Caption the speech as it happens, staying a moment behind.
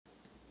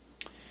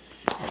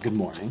Good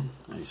morning.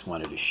 I just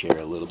wanted to share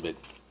a little bit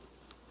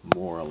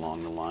more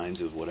along the lines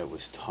of what I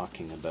was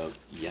talking about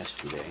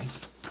yesterday.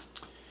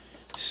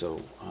 So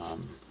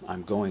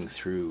I'm going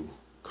through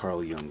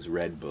Carl Jung's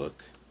Red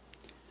Book.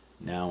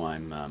 Now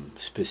I'm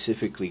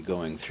specifically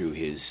going through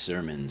his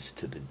Sermons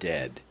to the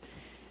Dead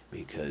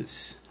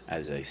because,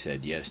 as I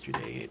said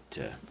yesterday,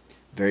 it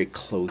very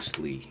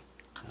closely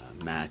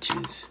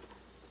matches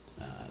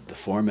the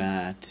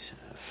format,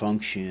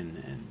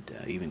 function,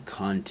 and even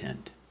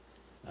content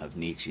of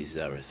Nietzsche's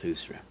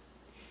Zarathustra.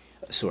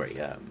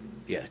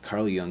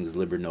 Carl Jung's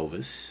Liber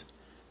Novus,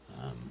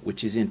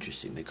 which is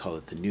interesting. They call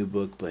it the New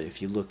Book, but if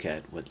you look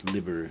at what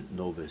Liber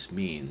Novus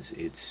means,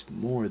 it's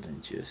more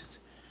than just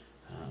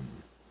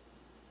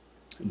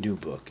New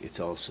Book. It's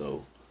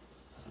also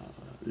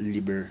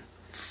Liber,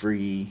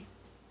 free,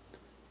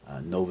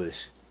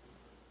 Novus,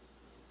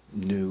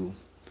 new,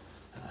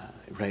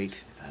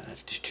 right?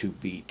 To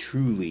be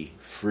truly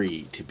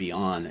free, to be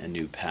on a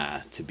new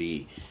path, to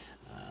be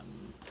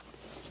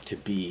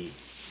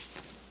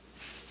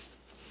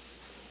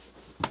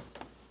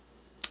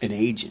an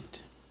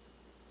agent.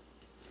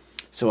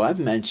 So I've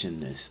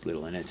mentioned this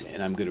little, and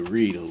I'm going to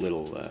read a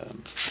little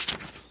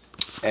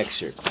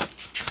excerpt,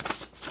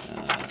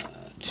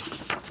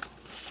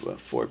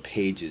 4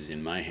 pages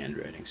in my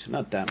handwriting, so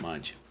not that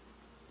much.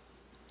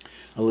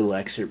 A little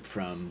excerpt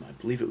from, I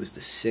believe it was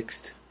the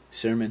 6th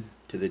Sermon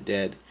to the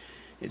Dead.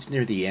 It's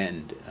near the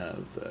end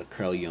of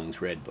Carl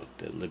Jung's Red Book,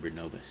 the Liber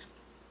Novus.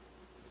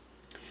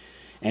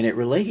 And it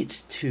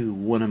relates to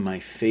one of my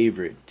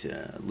favorite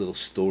little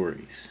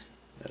stories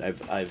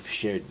that I've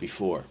shared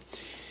before.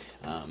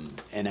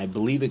 And I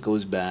believe it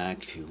goes back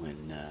to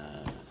when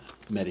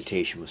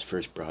meditation was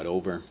first brought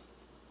over.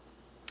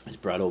 It was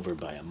brought over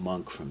by a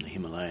monk from the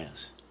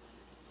Himalayas.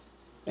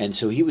 And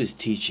so he was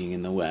teaching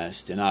in the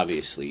West, and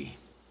obviously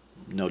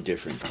no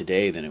different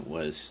today than it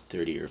was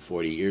 30 or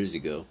 40 years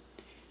ago.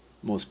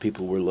 Most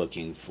people were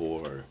looking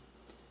for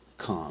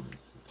calm,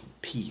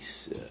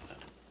 peace.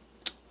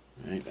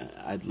 Right?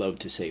 I'd love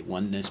to say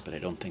oneness, but I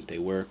don't think they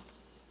were.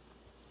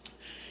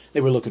 They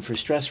were looking for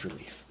stress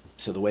relief.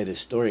 So the way this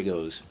story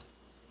goes,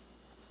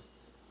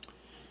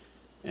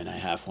 and I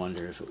half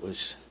wonder if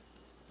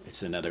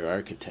it's another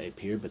archetype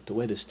here, but the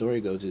way the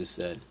story goes is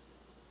that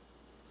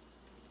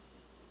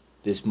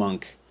this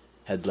monk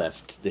had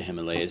left the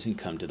Himalayas and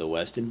come to the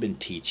West and been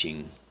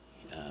teaching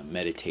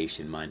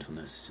meditation,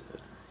 mindfulness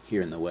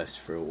here in the West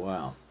for a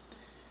while.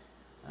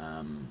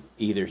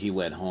 Either he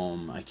went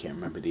home, I can't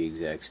remember the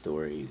exact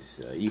stories.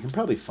 You can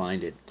probably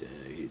find it.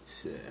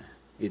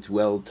 It's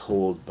well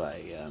told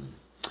by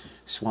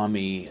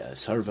Swami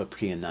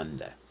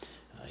Sarvapriyananda.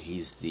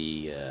 He's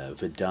the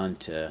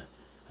Vedanta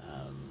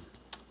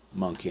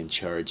monk in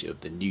charge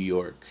of the New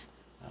York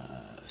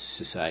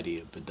Society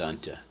of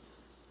Vedanta,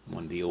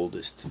 one of the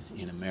oldest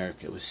in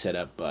America. It was set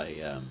up by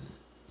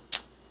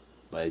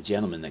a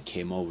gentleman that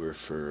came over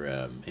for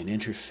an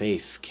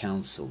interfaith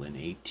council in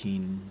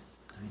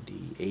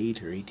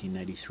 1898 or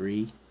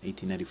 1893,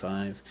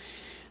 1895,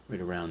 right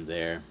around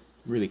there.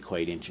 Really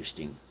quite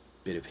interesting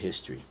bit of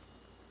history,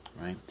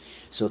 right?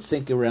 So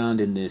think around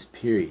in this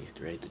period,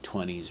 right, the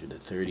 20s or the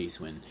 30s,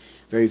 when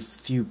very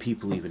few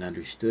people even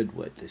understood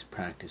what this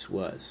practice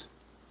was,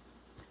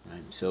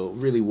 right? So it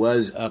really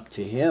was up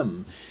to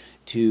him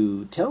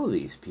to tell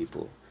these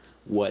people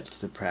what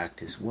the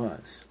practice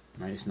was,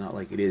 right? It's not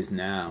like it is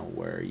now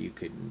where you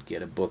could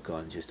get a book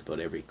on just about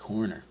every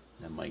corner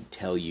that might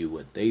tell you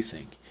what they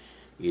think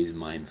is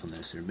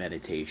mindfulness or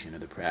meditation or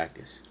the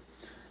practice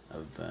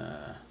of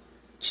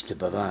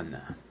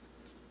Chitta-bhavana.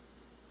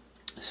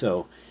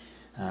 So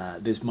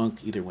this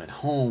monk either went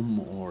home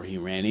or he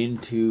ran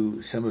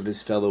into some of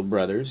his fellow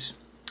brothers,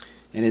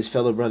 and his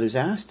fellow brothers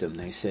asked him,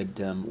 they said,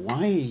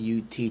 why are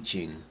you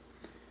teaching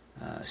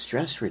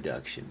stress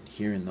reduction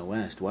here in the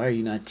West? Why are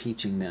you not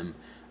teaching them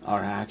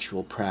our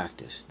actual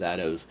practice, that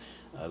of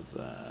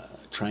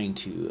trying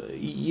to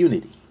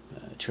unity,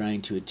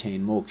 trying to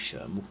attain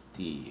moksha,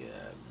 mukti,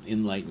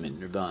 enlightenment,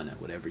 nirvana,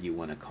 whatever you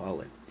want to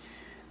call it,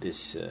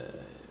 this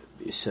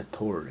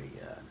satori,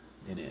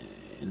 an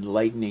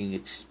enlightening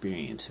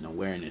experience, an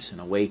awareness,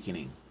 an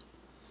awakening.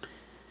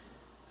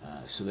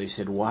 So they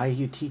said, why are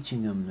you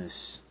teaching them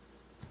this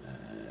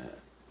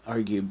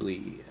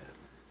arguably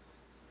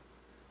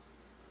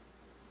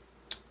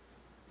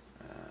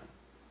I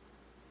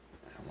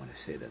don't want to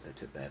say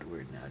that's a bad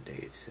word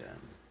nowadays,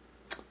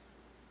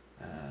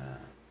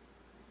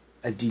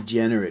 a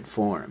degenerate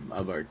form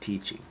of our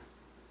teaching,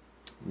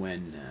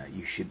 when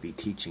you should be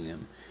teaching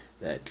them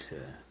that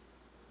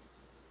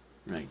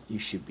right, you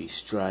should be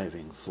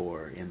striving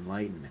for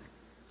enlightenment.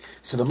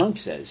 So the monk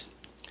says,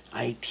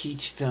 I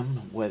teach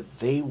them what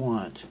they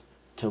want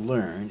to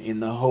learn in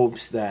the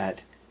hopes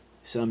that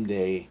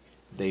someday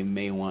they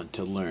may want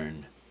to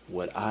learn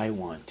what I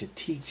want to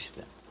teach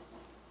them.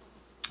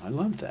 I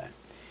love that.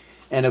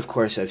 And of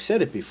course, I've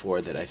said it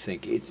before that I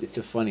think it's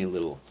a funny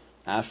little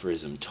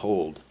aphorism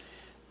told,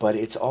 but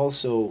it's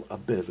also a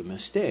bit of a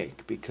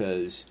mistake,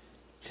 because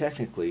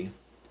technically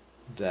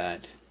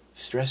that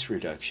stress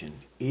reduction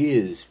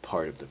is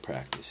part of the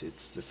practice.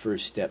 It's the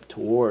first step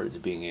towards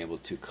being able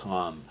to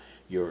calm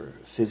your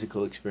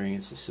physical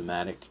experience, the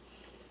somatic,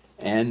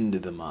 and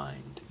the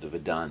mind, the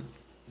Vedanta,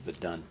 the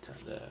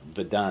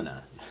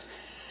Vedana,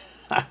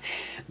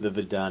 the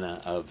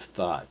Vedana of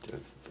thought,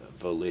 of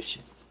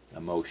volition,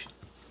 emotion.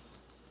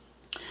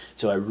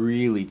 So I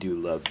really do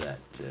love that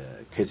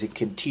because it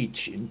can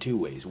teach in two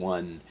ways.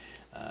 One,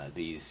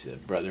 these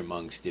brother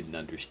monks didn't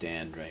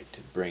understand, right?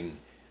 To bring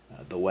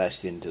the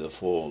West into the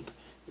fold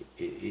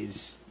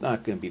is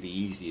not going to be the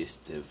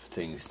easiest of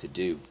things to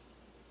do.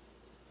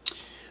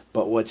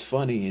 But what's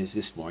funny is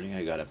this morning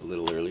I got up a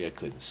little early. I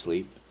couldn't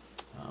sleep.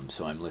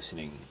 So I'm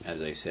listening,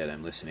 as I said,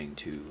 I'm listening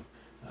to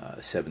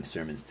Seven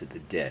Sermons to the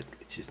Dead,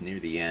 which is near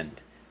the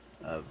end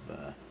of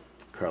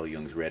Carl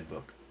Jung's Red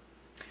Book.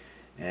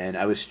 And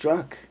I was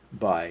struck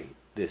by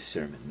this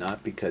sermon,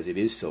 not because it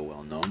is so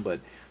well known, but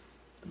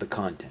the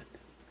content.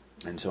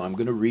 And so I'm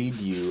going to read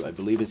you, I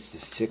believe it's the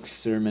 6th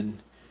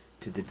sermon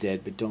to the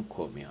dead, but don't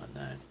quote me on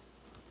that.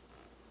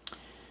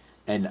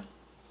 And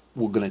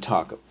we're going to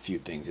talk a few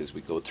things as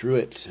we go through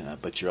it,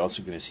 but you're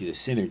also going to see the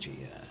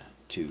synergy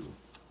to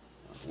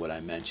what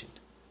I mentioned.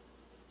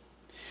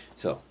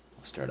 So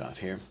I'll start off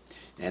here.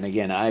 And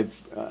again,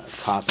 I've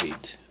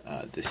copied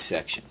this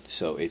section,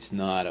 so it's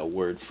not a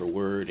word for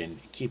word, and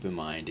keep in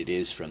mind it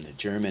is from the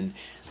German,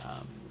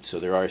 so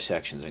there are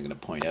sections I'm going to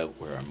point out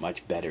where are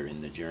much better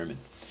in the German.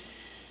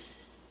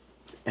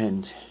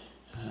 And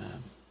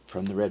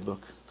from the Red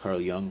Book,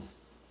 Carl Jung,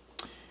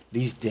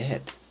 these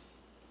dead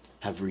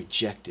have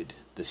rejected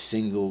the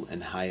single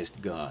and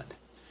highest God.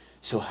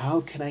 So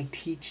how can I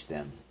teach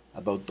them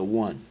about the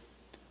one,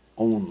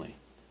 only,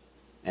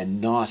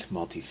 and not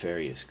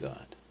multifarious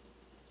God?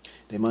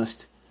 They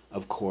must,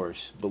 of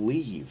course,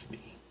 believe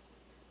me,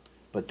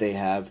 but they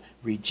have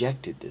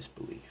rejected this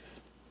belief.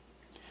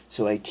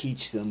 So I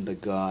teach them the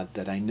God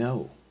that I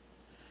know,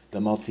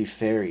 the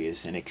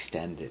multifarious and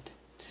extended,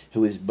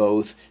 who is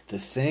both the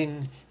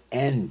thing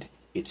and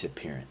its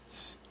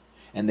appearance.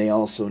 And they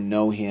also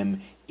know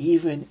him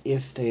even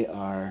if they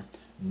are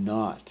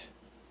not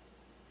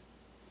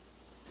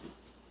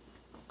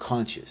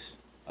conscious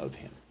of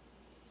him.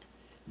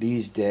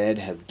 These dead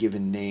have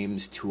given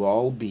names to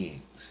all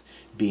beings,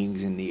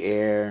 beings in the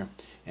air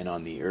and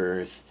on the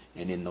earth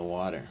and in the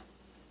water.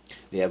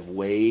 They have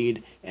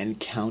weighed and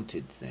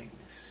counted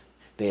things.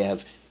 They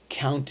have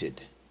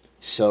counted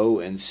so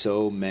and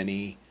so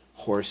many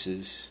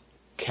horses,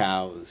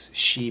 cows,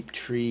 sheep,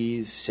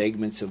 trees,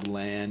 segments of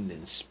land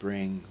and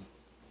spring.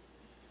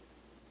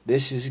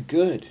 This is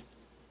good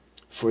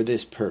for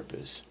this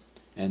purpose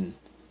and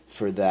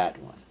for that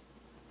one.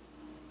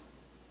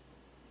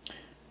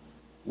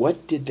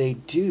 What did they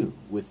do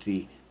with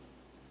the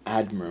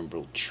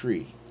admirable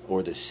tree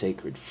or the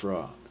sacred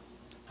frog?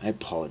 I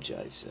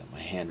apologize. My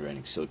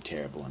handwriting's so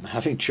terrible. I'm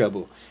having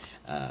trouble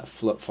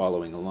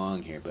following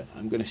along here, but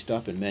I'm going to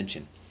stop and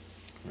mention.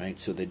 Right?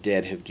 So the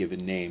dead have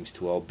given names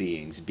to all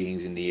beings,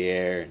 beings in the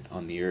air, and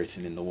on the earth,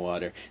 and in the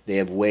water. They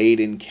have weighed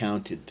and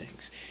counted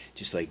things,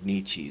 just like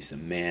Nietzsche's the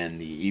man,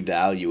 the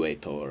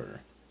evaluator.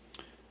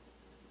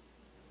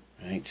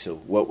 Right? So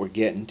what we're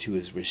getting to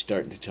is we're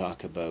starting to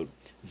talk about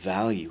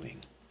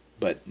valuing,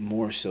 but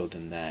more so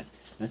than that,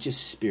 not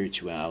just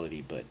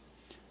spirituality, but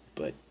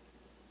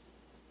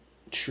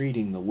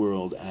treating the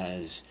world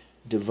as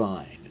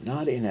divine,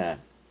 not in a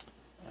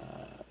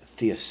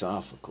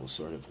theosophical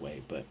sort of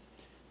way, but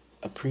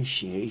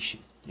appreciation.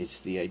 It's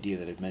the idea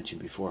that I've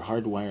mentioned before.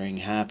 Hardwiring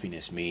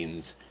happiness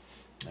means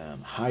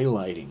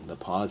highlighting the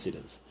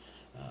positive,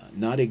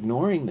 not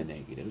ignoring the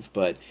negative,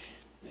 but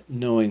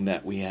knowing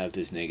that we have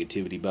this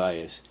negativity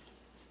bias.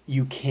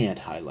 You can't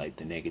highlight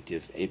the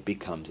negative. It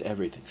becomes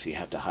everything. So you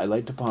have to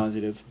highlight the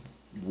positive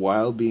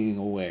while being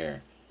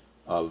aware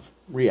of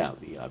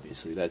reality,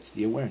 obviously. That's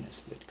the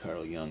awareness that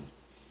Carl Jung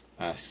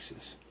asks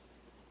us.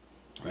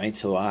 Right?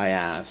 So I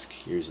ask,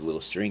 here's a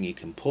little string you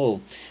can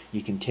pull.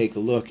 You can take a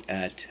look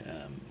at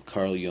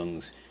Carl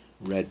Jung's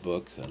Red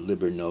Book,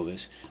 Liber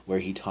Novus, where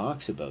he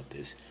talks about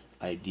this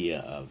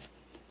idea of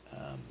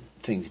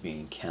things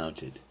being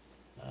counted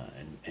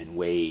and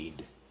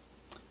weighed.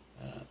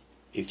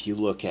 If you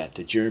look at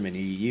the German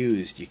he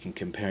used, you can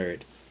compare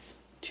it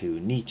to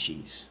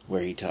Nietzsche's,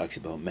 where he talks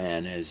about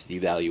man as the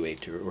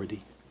evaluator or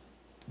the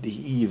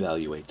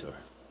evaluator.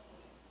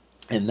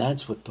 And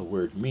that's what the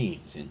word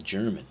means in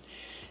German.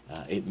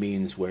 It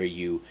means where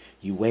you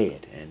weigh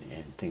it and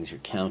things are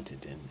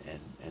counted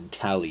and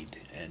tallied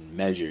and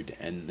measured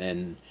and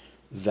then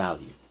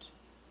valued.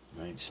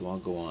 Right? So I'll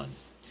go on.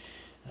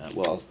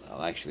 I'll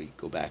actually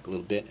go back a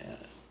little bit.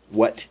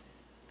 What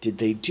did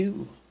they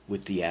do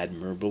with the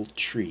admirable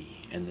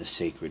tree and the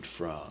sacred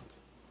frog?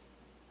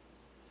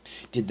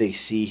 Did they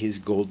see his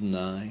golden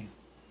eye?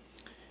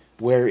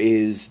 Where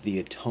is the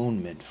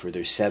atonement for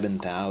their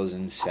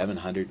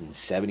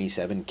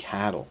 7,777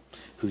 cattle,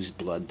 whose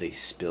blood they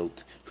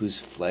spilt,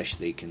 whose flesh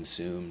they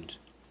consumed?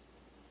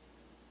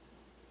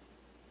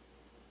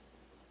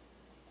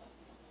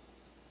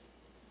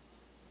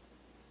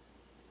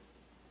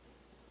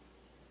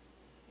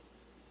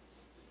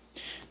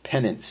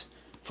 Penance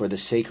for the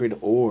sacred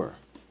ore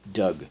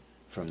dug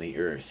from the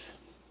earth.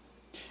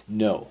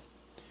 No,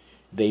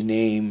 they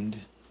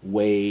named,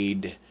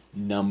 weighed,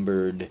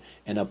 numbered,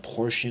 and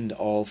apportioned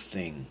all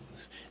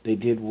things. They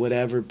did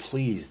whatever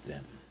pleased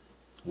them.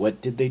 What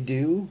did they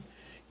do?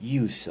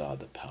 You saw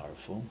the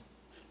powerful.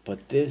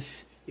 But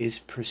this is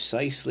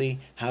precisely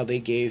how they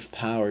gave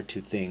power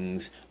to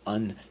things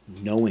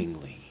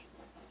unknowingly.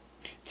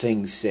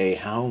 Things say,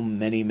 how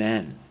many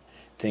men?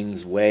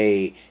 Things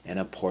weigh and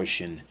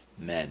apportion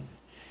men.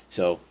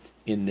 So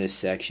in this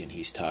section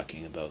he's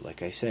talking about,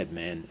 like I said,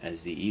 man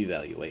as the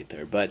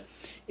evaluator. But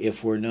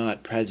if we're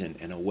not present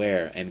and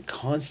aware and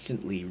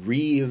constantly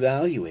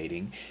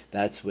re-evaluating,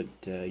 that's what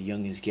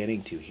Jung is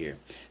getting to here.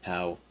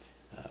 How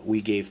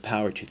we gave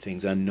power to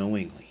things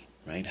unknowingly,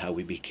 right? How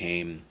we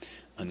became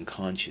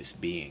unconscious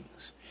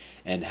beings.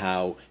 And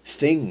how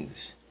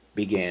things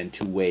began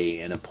to weigh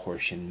and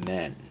apportion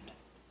men.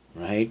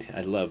 Right?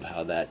 I love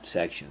how that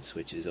section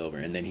switches over.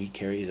 And then he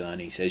carries on.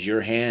 He says,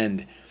 your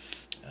hand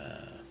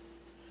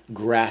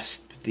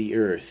grasped the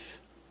earth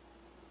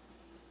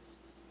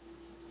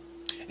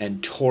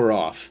and tore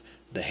off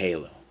the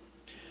halo.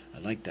 I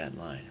like that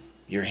line.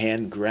 Your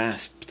hand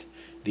grasped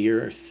the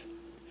earth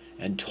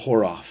and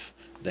tore off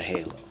the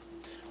halo.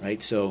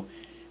 Right? So,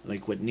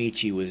 like what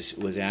Nietzsche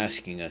was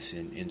asking us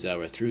in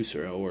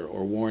Zarathustra,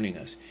 or warning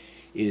us,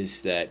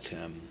 is that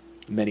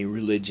many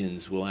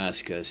religions will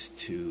ask us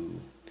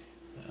to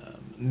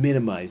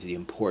minimize the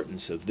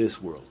importance of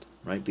this world,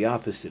 right? The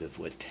opposite of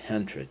what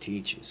Tantra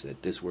teaches,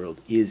 that this world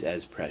is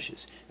as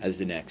precious as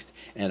the next,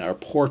 and our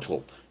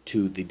portal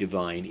to the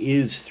divine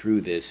is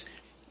through this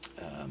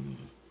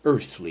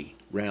earthly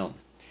realm.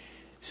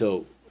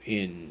 So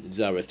in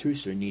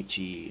Zarathustra,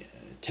 Nietzsche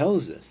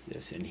tells us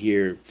this, and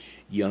here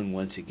Jung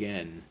once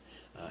again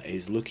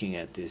is looking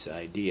at this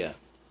idea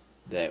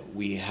that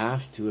we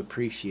have to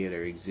appreciate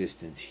our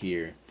existence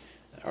here,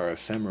 our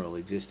ephemeral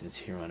existence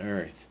here on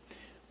earth,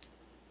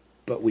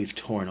 but we've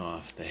torn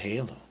off the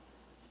halo,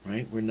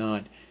 right? We're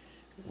not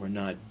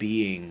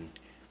being,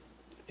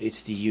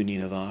 it's the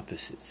union of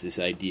opposites, this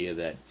idea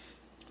that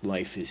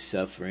life is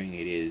suffering,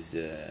 it is,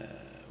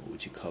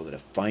 what you call it, a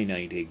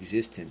finite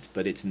existence,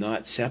 but it's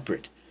not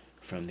separate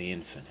from the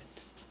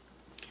infinite.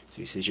 So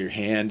he says, your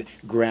hand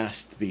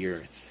grasped the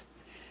earth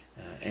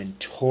and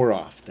tore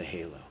off the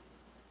halo,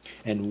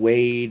 and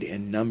weighed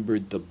and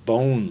numbered the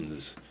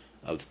bones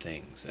of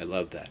things. I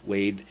love that.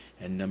 Weighed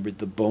and numbered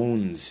the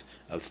bones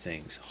of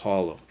things.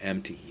 Hollow,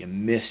 empty. You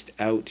missed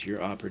out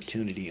your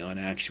opportunity on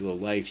actual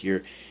life.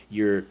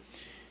 You're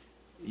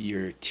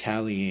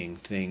tallying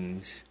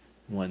things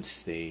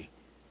once they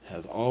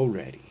have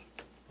already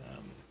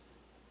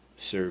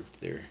served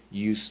their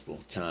useful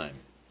time.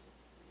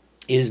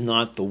 Is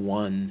not the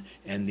one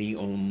and the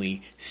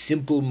only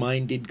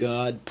simple-minded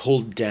God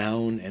pulled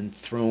down and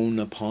thrown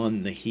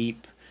upon the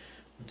heap?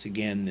 Once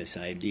again, this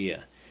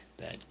idea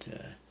that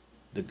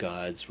the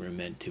gods were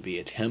meant to be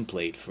a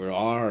template for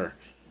our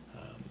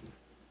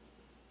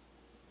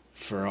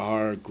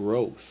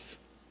growth,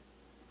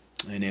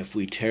 and if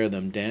we tear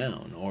them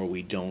down, or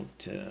we don't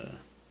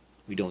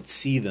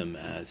see them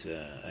as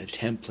a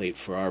template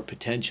for our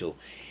potential,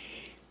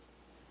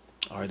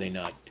 are they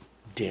not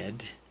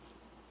dead?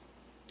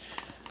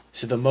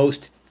 So the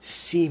most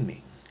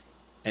seeming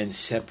and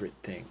separate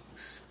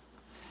things,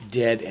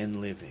 dead and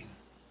living.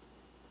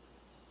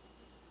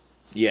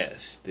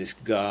 Yes, this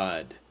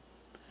God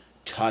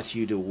taught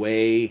you to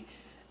weigh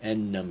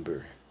and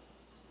number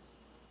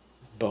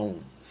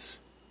bones.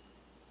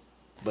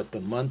 But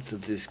the month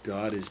of this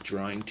God is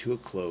drawing to a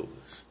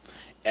close.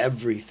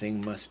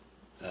 Everything must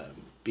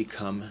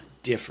become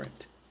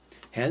different.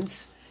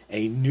 Hence,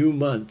 a new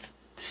month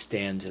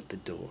stands at the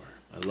door.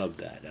 I love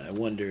that. I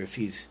wonder if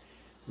he's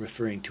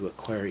referring to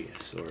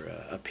Aquarius, or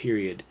a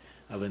period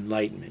of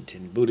enlightenment.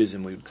 In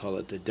Buddhism, we would call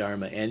it the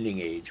Dharma ending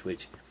age,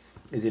 which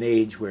is an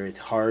age where it's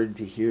hard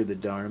to hear the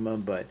Dharma,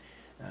 but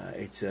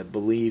it's a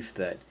belief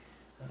that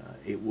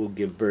it will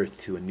give birth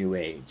to a new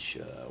age,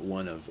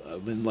 one of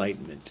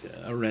enlightenment,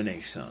 a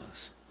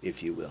renaissance,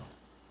 if you will.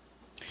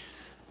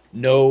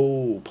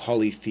 No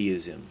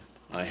polytheism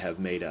I have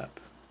made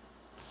up.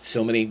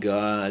 So many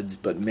gods,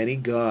 but many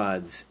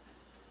gods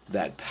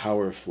that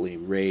powerfully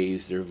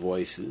raise their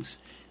voices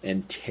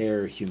and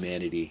tear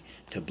humanity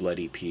to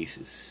bloody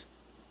pieces.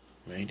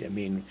 Right? I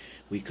mean,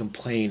 we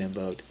complain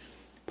about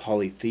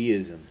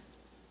polytheism,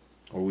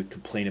 or we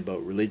complain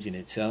about religion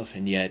itself,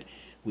 and yet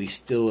we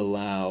still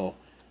allow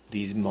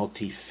these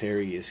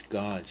multifarious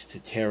gods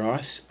to tear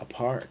us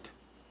apart,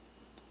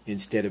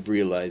 instead of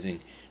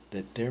realizing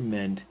that they're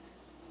meant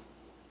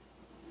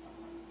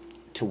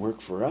to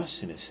work for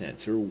us, in a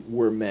sense, or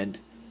we're meant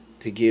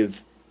to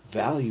give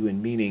value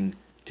and meaning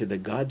to the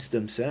gods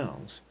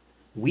themselves.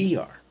 We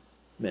are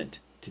meant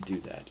to do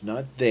that,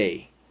 not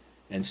they,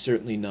 and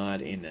certainly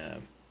not in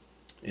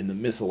the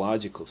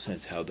mythological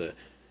sense, how the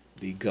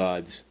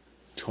gods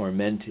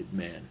tormented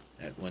man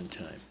at one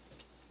time.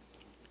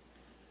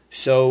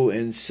 So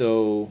and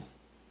so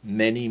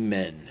many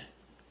men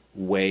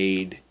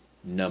weighed,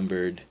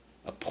 numbered,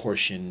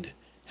 apportioned,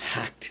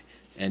 hacked,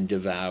 and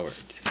devoured.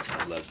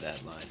 I love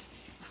that line.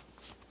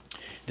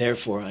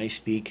 Therefore I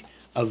speak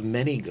of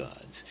many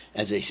gods,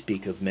 as I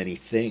speak of many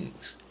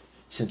things,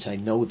 since I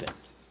know them.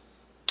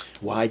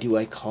 Why do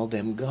I call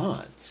them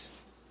gods?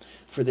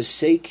 For the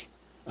sake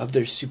of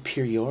their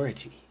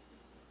superiority.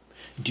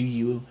 Do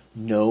you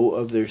know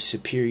of their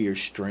superior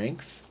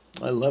strength?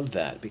 I love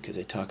that because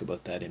I talk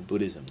about that in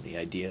Buddhism, the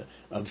idea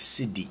of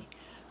siddhi,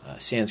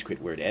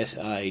 Sanskrit word,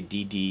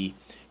 Siddhi,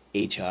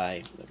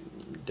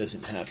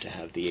 doesn't have to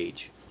have the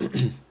H.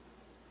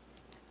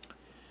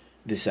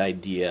 This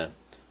idea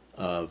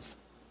of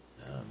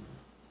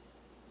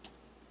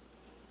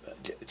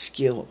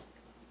skill.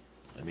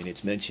 I mean,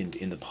 it's mentioned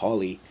in the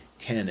Pali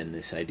Canon,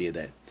 this idea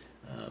that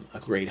a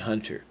great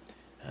hunter,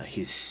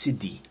 his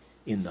siddhi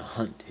in the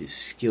hunt, his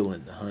skill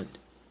in the hunt,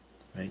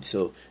 right?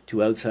 So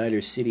to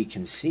outsiders, siddhi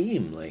can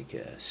seem like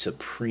a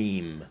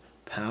supreme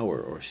power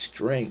or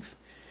strength,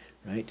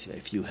 right?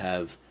 If you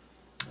have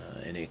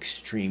an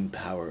extreme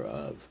power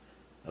of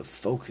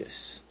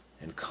focus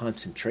and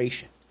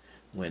concentration,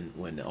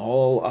 when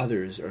all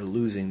others are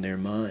losing their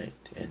mind,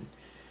 and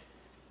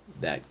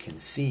that can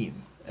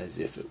seem as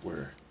if it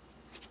were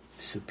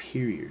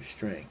superior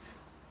strength.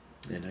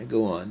 And I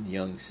go on,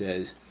 Jung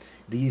says,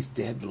 these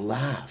dead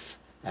laugh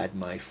at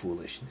my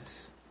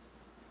foolishness.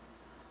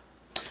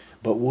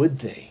 But would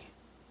they?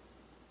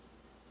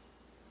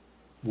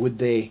 Would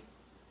they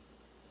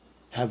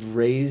have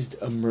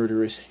raised a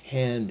murderous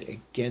hand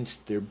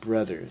against their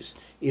brothers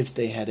if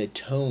they had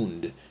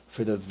atoned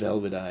for the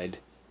velvet-eyed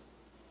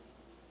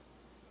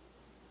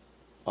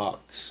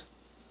ox?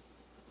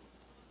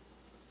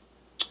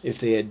 If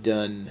they had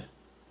done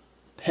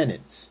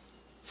penance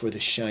for the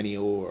shiny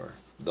ore,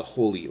 the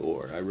holy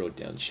ore. I wrote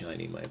down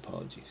shiny, my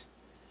apologies.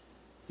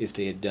 If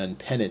they had done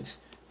penance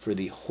for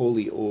the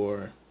holy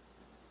ore,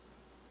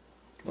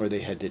 or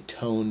they had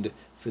atoned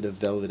for the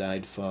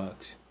velvet-eyed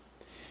fox.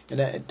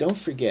 And don't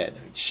forget,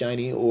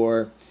 shiny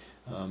ore,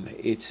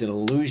 it's an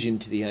allusion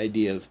to the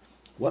idea of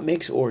what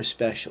makes ore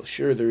special.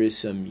 Sure, there is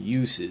some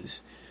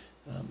uses,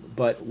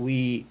 but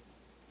we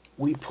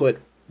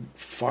put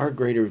far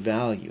greater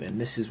value,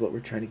 and this is what we're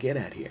trying to get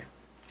at here.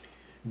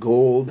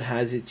 Gold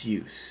has its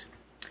use,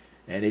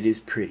 and it is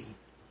pretty.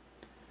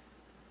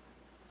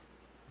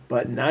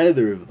 But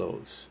neither of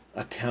those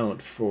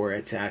account for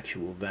its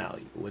actual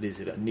value. What is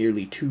it?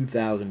 Nearly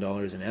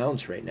 $2,000 an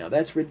ounce right now.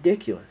 That's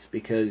ridiculous,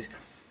 because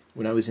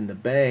when I was in the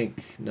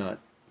bank,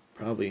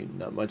 probably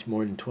not much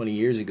more than 20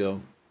 years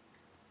ago,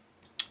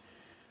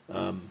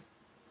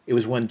 it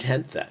was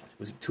 1/10 that. It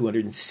was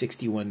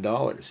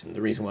 $261. And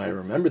the reason why I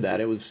remember that,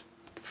 it was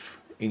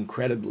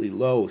incredibly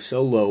low,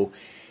 so low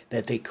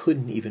that they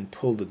couldn't even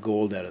pull the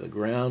gold out of the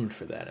ground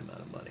for that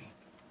amount of money.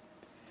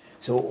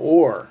 So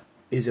ore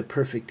is a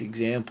perfect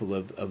example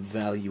of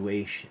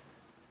valuation,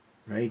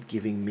 right?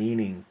 Giving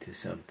meaning to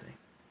something.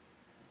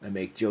 I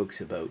make jokes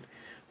about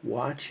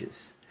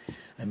watches.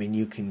 I mean,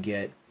 you can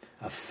get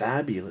a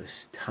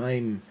fabulous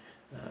time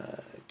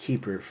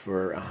keeper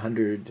for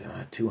 $100,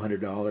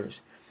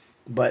 $200,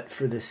 but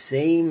for the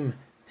same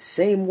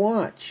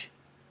watch,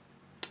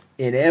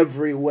 in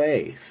every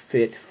way,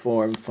 fit,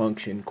 form,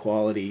 function,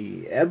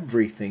 quality,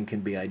 everything can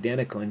be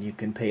identical, and you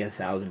can pay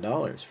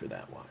 $1,000 for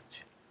that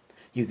watch.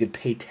 You could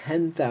pay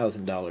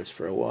 $10,000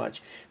 for a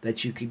watch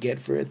that you could get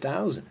for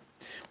 $1,000.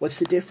 What's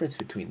the difference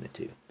between the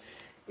two?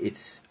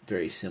 It's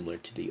very similar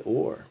to the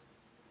ore.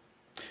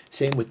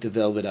 Same with the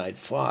velvet-eyed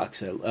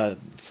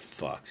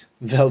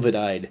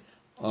velvet-eyed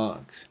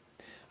ox.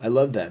 I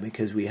love that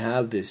because we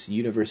have this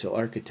universal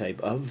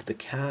archetype of the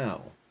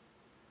cow.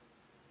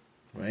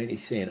 Right?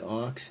 He's saying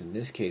ox in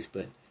this case,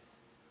 but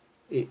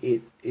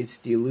it's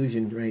the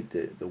illusion, right?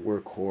 The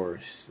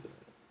workhorse.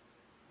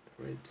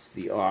 It's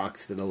the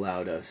ox that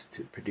allowed us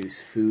to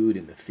produce food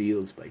in the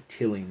fields by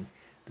tilling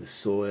the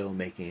soil,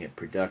 making it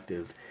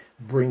productive,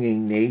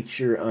 bringing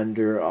nature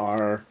under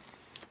our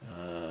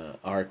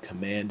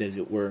command, as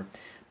it were.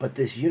 But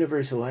this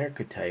universal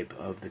archetype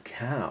of the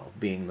cow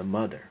being the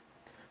mother,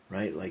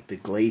 right? Like the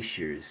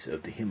glaciers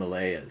of the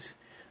Himalayas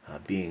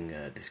being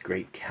this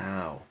great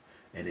cow,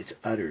 and its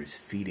udders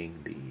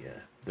feeding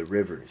the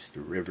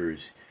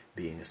rivers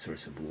being a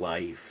source of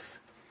life,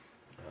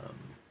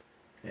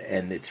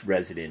 and it's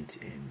resident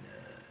in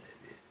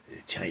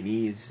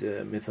Chinese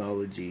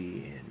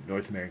mythology and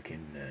North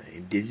American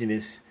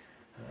indigenous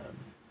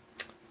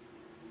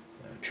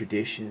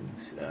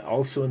traditions,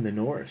 also in the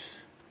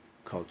Norse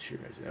culture.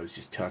 I was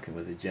just talking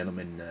with a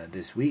gentleman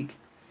this week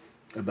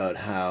about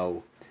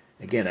how,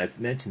 again, I've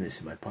mentioned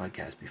this in my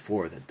podcast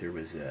before, that there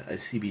was a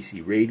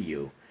CBC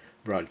radio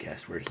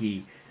broadcast where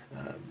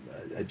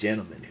a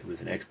gentleman who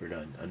was an expert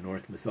on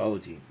Norse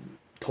mythology,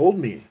 told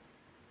me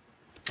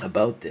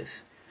about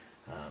this,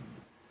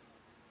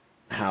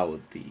 how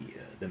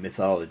the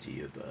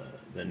mythology of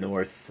the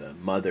North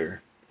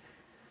mother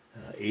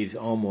is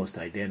almost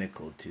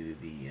identical to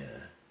the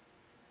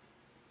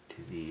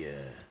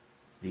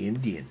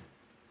Indian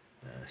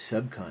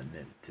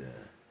subcontinent.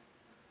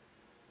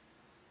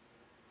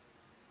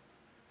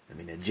 I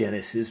mean, a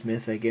Genesis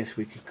myth, I guess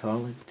we could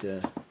call it.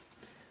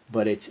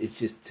 But it's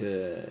just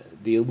the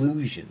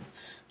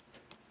illusions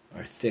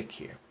are thick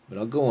here. But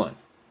I'll go on.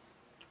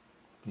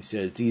 He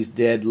says, these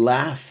dead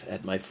laugh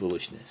at my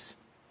foolishness,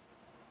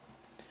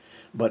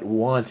 but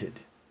would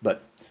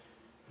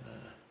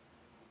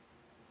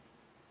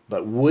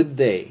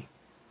they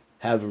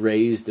have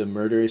raised a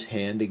murderous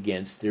hand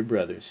against their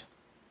brothers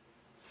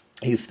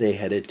if they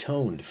had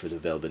atoned for the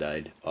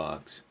velvet-eyed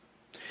ox,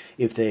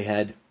 if they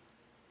had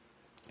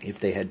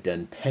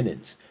done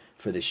penance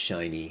for the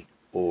shiny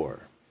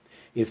ore,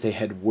 if they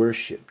had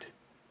worshipped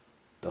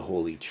the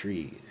holy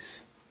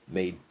trees,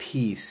 made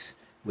peace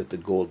with the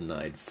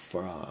golden-eyed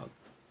frog.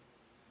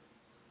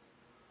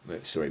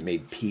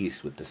 Made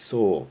peace with the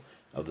soul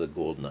of the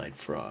golden-eyed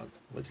frog,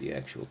 was the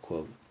actual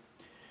quote.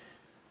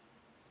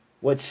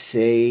 What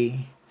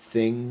say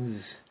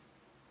things,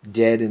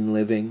 dead and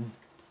living?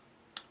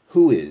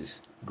 Who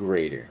is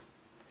greater,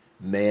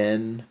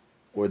 man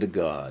or the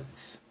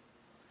gods?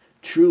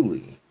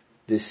 Truly,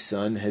 this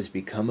sun has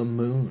become a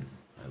moon.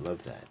 I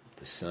love that.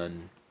 The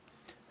sun,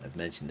 I've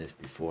mentioned this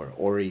before,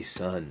 Ori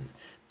sun,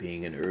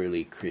 being an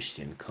early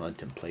Christian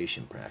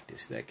contemplation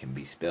practice that can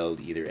be spelled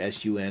either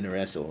S-U-N or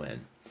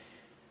S-O-N.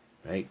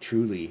 Right?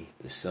 Truly,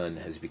 the sun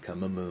has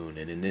become a moon,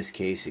 and in this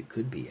case it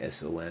could be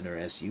S-O-N or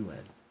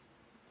S-U-N.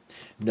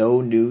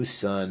 No new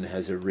sun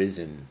has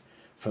arisen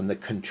from the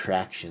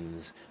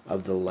contractions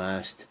of the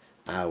last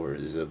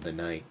hours of the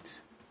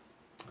night.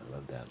 I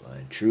love that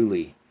line.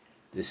 Truly,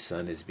 this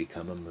sun has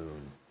become a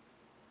moon.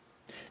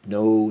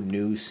 No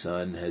new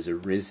sun has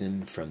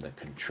arisen from the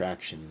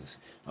contractions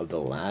of the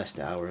last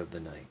hour of the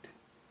night.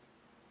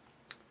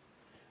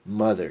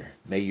 Mother,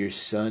 may your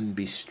son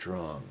be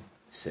strong,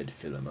 said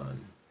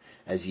Philemon,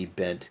 as he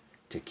bent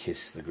to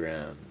kiss the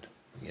ground.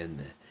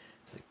 Again,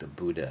 it's like the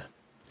Buddha.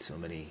 So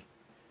many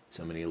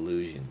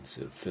allusions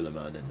of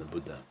Philemon and the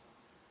Buddha.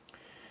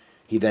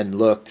 He then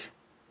looked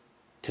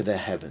to the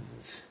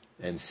heavens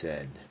and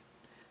said,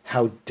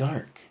 how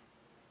dark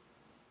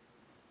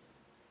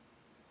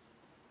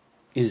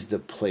is the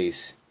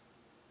place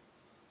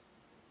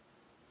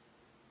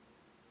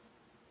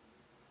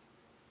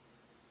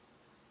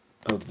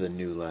of the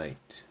new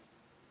light.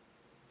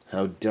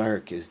 How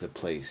dark is the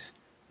place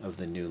of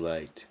the new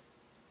light.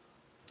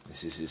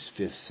 This is his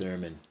 5th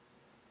sermon.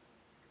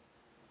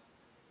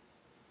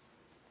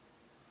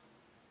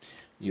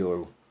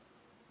 Your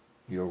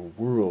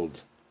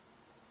world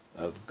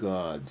of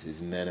gods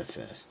is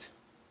manifest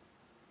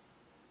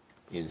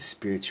in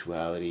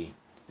spirituality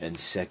and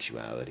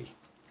sexuality.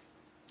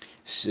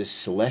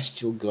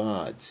 Celestial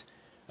gods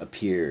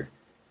appear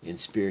in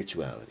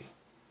spirituality,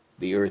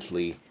 the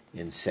earthly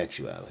in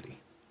sexuality.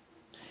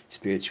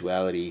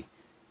 Spirituality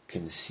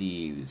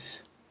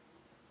conceives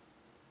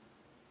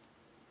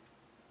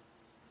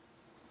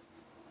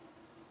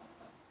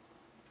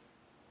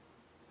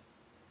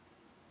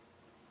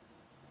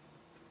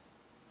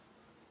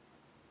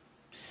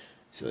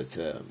so it's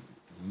a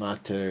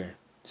Mater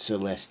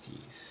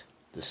Celestis.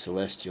 The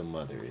celestial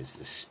mother is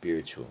the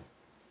spiritual.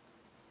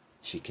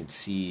 She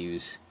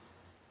conceives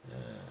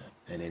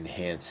and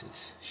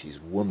enhances. She's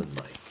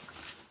woman-like.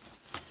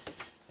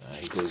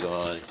 He goes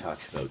on and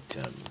talks about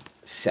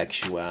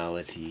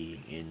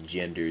sexuality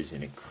engenders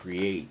and it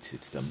creates.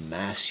 It's the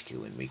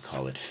masculine. We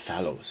call it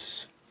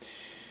phallos.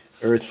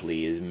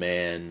 Earthly is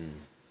man.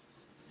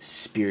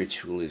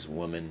 Spiritual is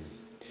woman.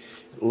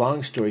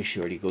 Long story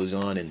short, he goes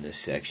on in this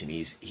section.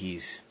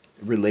 He's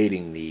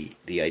relating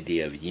the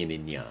idea of yin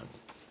and yang,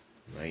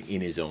 right,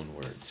 in his own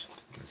words.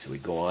 And so we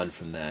go on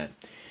from that.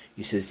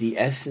 He says, the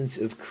essence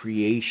of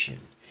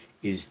creation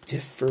is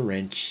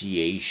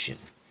differentiation.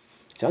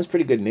 Sounds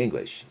pretty good in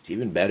English. It's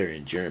even better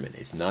in German.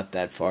 It's not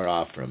that far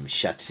off from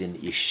Schätzen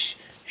ist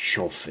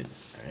schaffen,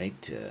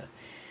 right?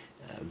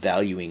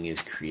 Valuing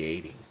is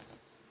creating.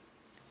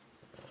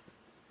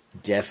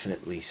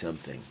 Definitely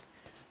something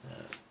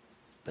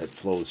that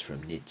flows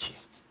from Nietzsche.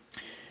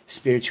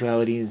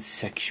 Spirituality and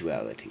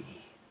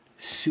sexuality.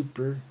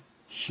 Superhuman.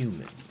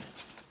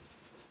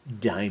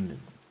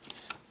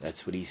 Diamonds.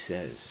 That's what he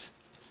says.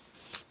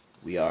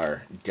 We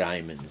are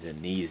diamonds, and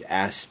these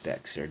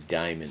aspects are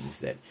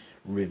diamonds that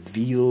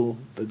reveal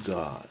the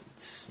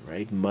gods,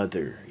 right?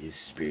 Mother is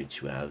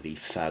spirituality,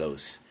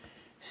 phallos,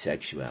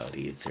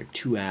 sexuality. It's our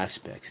two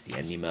aspects, the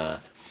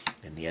anima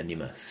and the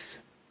animus.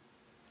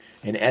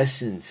 In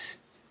essence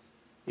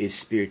is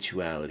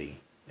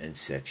spirituality and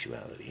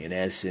sexuality. In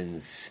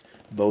essence,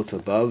 both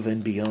above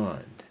and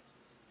beyond.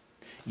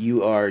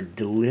 You are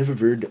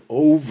delivered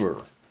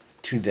over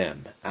to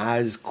them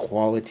as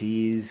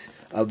qualities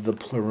of the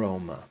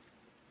pleroma.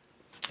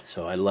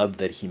 So I love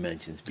that he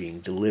mentions being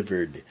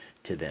delivered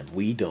to them.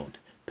 We don't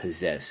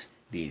possess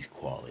these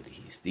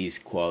qualities. These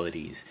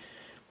qualities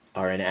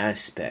are an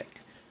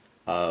aspect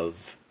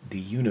of the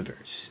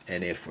universe.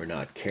 And if we're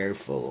not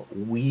careful,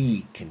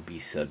 we can be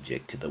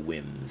subject to the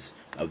whims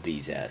of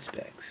these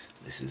aspects.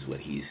 This is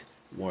what he's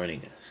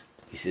warning us.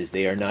 He says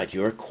they are not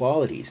your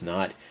qualities,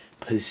 not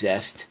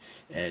possessed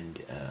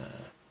and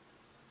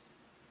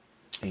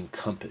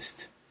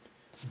encompassed,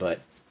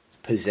 but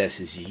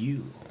possesses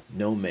you.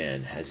 No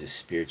man has a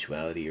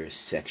spirituality or a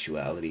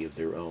sexuality of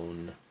their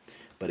own.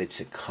 but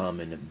it's a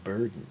common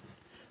burden,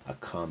 a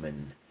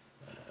common,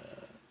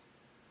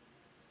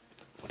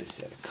 what is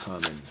that, a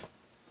common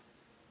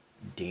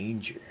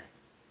danger.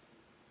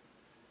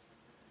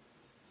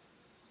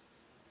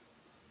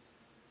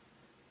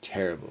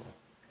 Terrible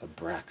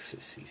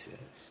abraxas, he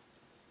says.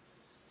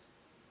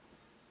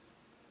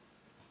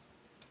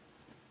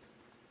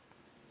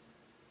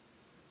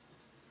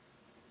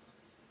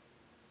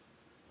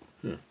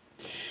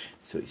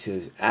 So he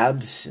says,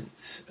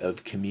 absence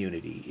of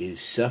community is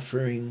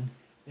suffering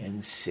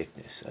and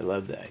sickness. I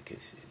love that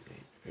because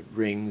it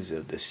rings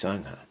of the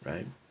Sangha,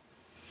 right?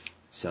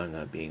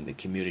 Sangha being the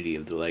community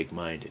of the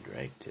like-minded,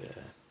 right?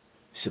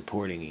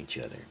 Supporting each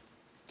other.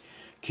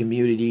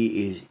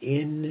 Community is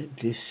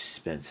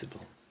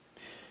indispensable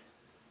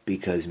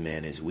because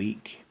man is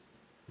weak,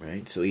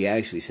 right? So he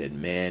actually said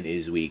man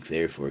is weak,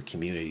 therefore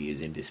community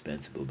is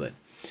indispensable, but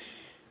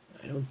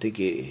I don't think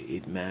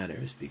it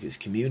matters because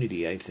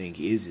community, I think,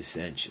 is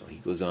essential. He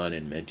goes on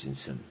and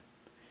mentions he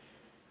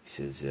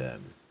says,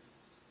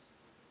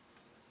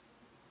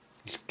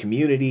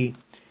 community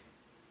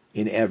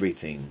in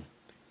everything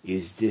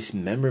is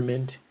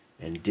dismemberment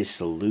and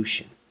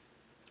dissolution.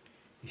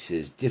 He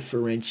says,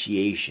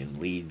 differentiation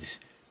leads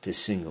to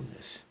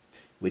singleness,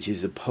 which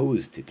is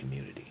opposed to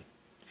community.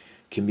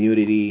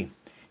 Community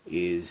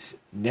is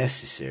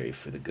necessary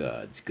for the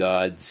gods.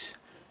 Gods,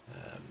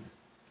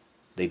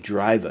 they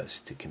drive us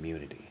to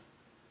community.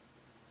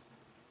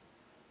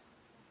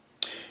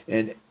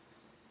 And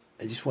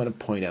I just want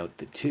to point out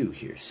the two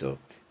here. So,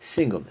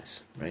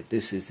 singleness, right?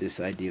 This is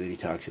this idea that he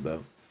talks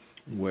about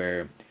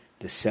where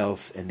the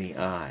self and the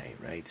I,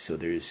 right? So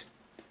there's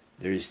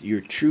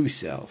your true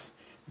self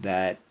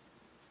that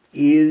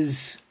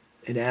is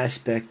an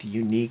aspect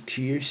unique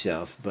to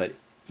yourself, but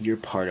you're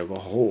part of a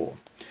whole.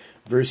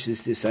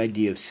 Versus this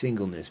idea of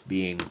singleness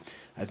being,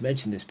 I've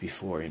mentioned this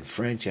before, in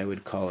French I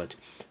would call it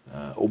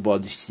au bas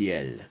du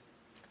ciel.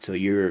 So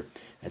you're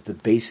at the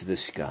base of the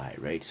sky,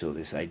 right? So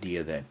this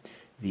idea that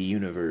the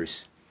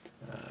universe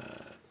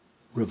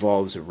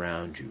revolves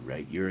around you,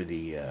 right? You're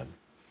the,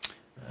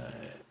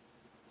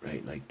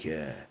 right, like,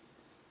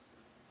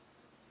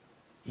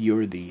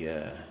 you're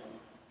the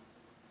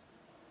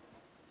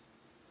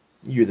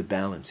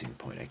balancing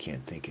point. I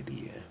can't think of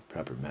the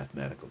proper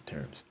mathematical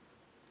terms.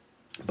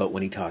 But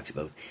when he talks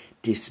about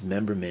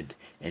dismemberment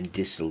and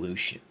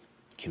dissolution,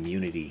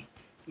 community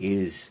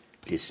is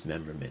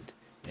dismemberment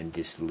and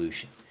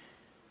dissolution.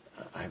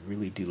 I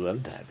really do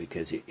love that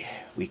because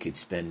we could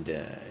spend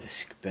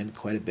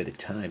quite a bit of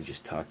time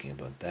just talking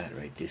about that,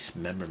 right?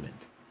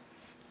 Dismemberment,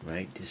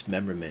 right?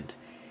 Dismemberment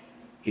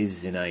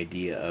is an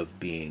idea of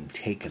being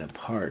taken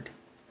apart,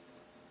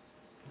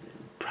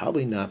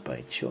 probably not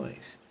by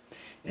choice.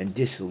 And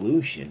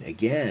dissolution,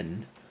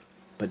 again,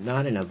 but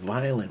not in a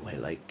violent way,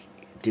 like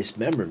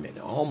dismemberment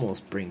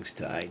almost brings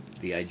to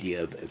the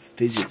idea of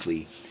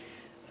physically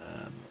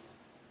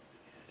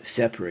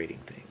separating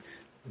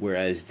things,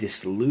 whereas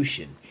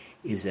dissolution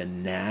is a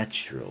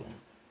natural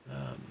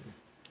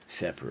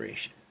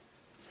separation.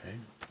 Right?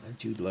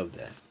 You'd love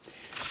that.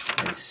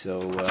 And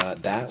so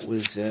that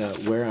was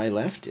where I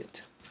left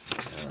it.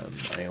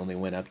 I only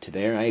went up to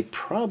there. I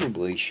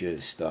probably should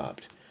have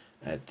stopped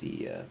at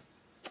the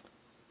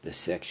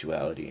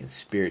sexuality and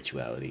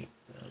spirituality.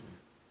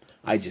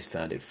 I just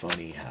found it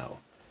funny how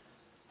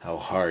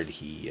hard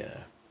he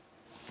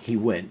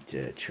went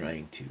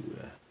trying to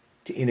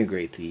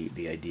integrate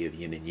the idea of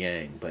yin and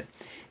yang, but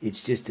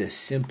it's just a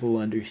simple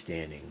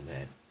understanding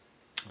that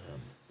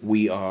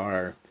we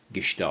are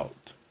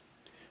Gestalt.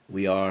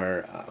 We are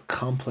a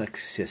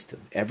complex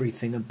system.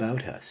 Everything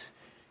about us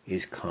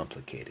is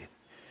complicated.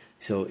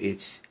 So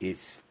it's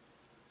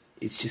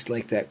just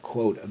like that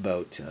quote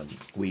about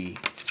we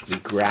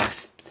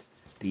grasped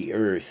the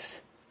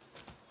earth.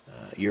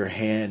 Your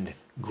hand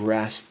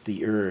grasped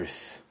the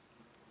earth,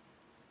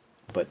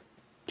 but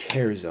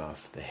tears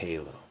off the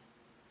halo.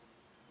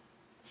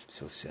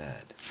 So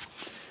sad.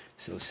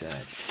 So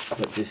sad.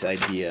 But this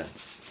idea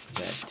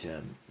that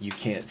you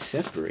can't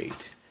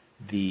separate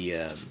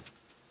the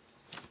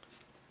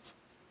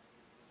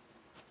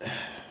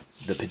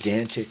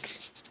pedantic,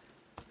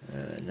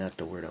 not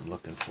the word I'm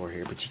looking for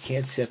here, but you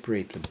can't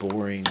separate the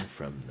boring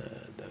from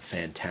the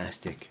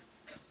fantastic,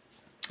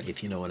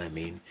 if you know what I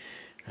mean.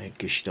 Right?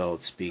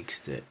 Gestalt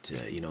speaks that,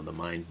 the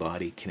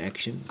mind-body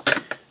connection.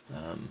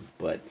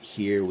 But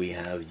here we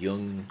have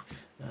Jung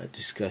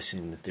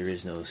discussing that there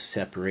is no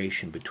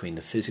separation between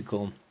the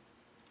physical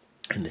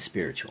and the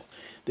spiritual.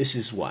 This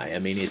is why. I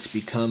mean, it's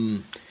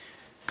become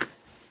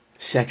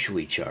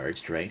sexually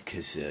charged, right?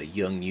 Because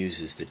Jung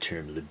uses the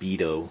term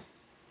libido,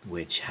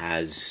 which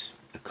has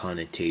a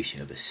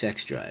connotation of a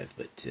sex drive,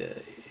 but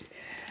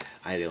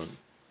I don't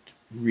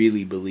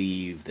really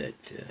believe that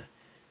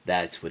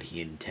that's what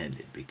he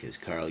intended, because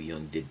Carl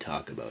Jung did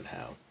talk about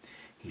how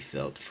he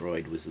felt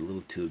Freud was a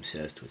little too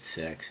obsessed with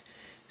sex,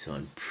 so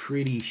I'm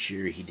pretty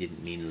sure he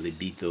didn't mean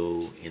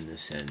libido in the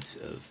sense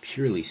of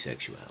purely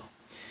sexual.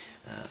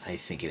 I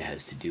think it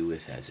has to do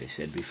with, as I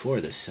said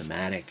before, the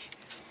somatic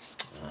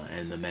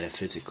and the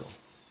metaphysical.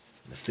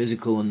 The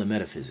physical and the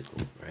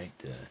metaphysical, right?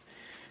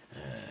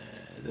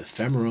 the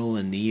ephemeral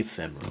and the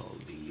ephemeral,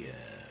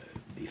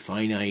 the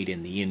finite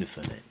and the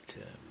infinite,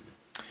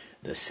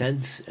 the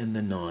sense and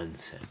the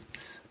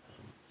nonsense.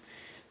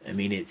 I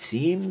mean, it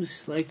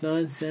seems like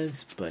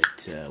nonsense,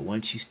 but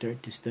once you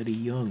start to study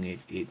Jung,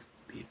 it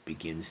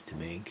begins to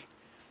make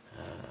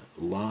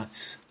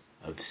lots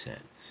of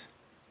sense,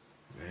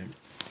 right?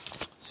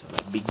 So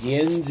it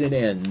begins and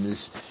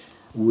ends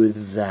with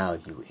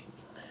valuing.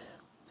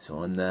 So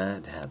on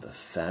that, have a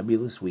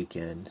fabulous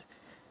weekend,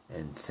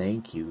 and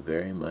thank you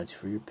very much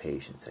for your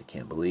patience. I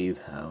can't believe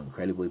how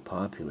incredibly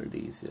popular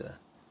these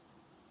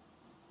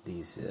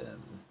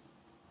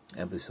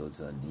episodes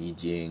on I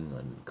Ching,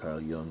 on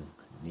Carl Jung,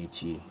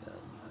 Nietzsche.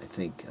 I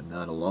think I'm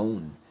not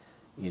alone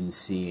in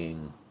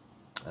seeing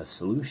a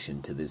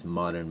solution to this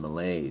modern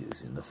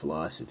malaise in the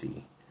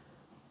philosophy,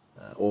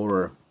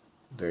 or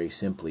very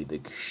simply the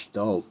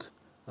gestalt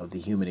of the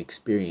human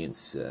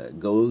experience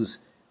goes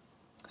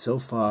so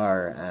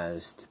far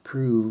as to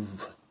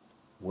prove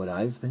what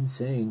I've been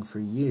saying for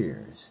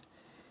years,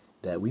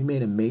 that we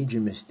made a major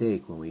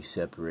mistake when we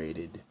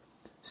separated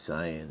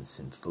science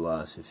and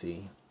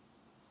philosophy.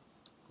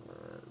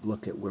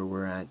 Look at where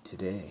we're at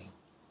today.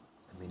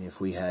 I mean,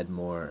 if we had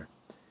more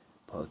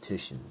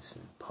politicians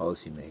and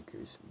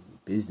policymakers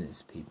and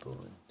business people,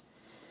 and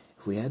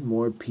if we had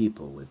more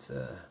people with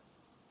a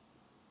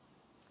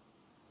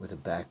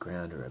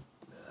background, or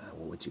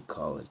what would you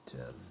call it,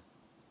 a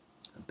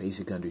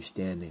basic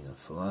understanding of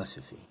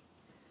philosophy,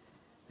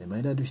 they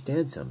might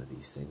understand some of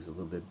these things a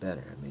little bit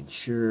better. I mean,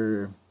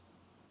 sure,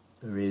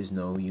 there is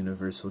no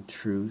universal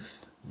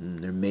truth, and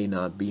there may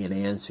not be an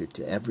answer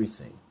to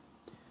everything,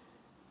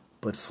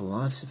 but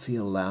philosophy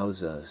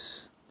allows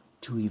us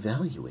to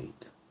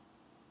evaluate.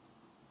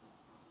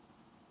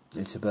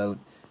 It's about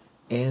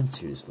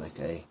answers, like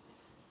I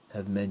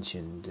have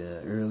mentioned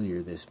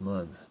earlier this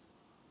month.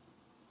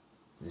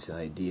 This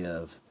idea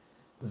of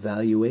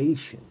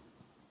valuation.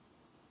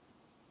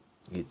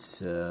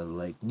 It's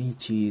like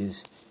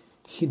Nietzsche's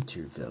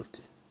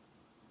Hinterwäldler.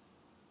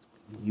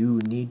 You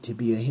need to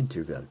be a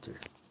Hinterwäldler,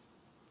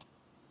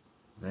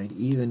 right?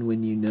 Even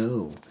when you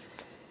know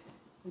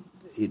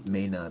it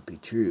may not be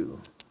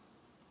true.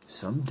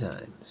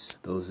 Sometimes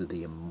those are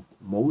the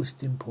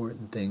most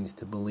important things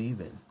to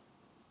believe in.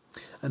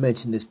 I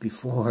mentioned this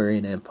before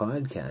in a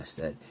podcast,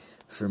 that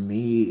for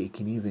me it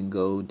can even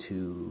go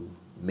to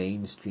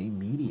mainstream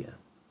media.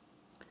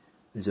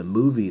 There's a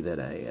movie that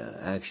I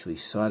actually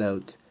sought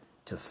out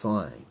to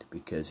find,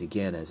 because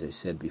again, as I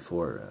said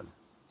before,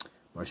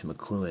 Marshall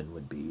McLuhan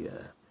would be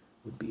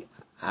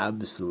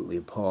absolutely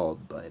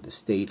appalled by the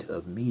state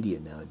of media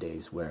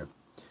nowadays, where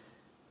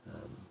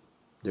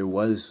there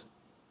was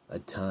a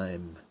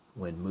time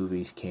when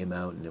movies came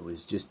out and it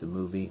was just a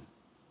movie,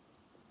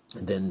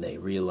 and then they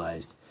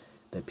realized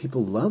that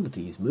people love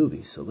these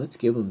movies, so let's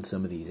give them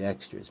some of these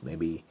extras,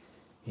 maybe,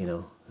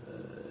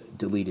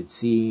 deleted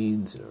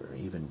scenes or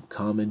even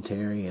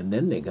commentary, and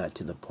then they got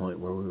to the point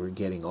where we were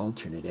getting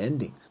alternate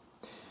endings.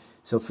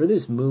 So for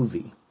this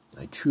movie,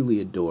 I truly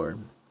adore,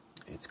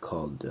 it's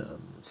called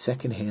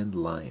Secondhand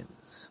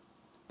Lions.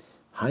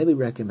 Highly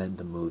recommend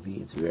the movie,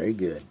 it's very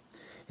good.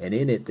 And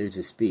in it, there's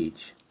a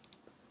speech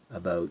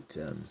about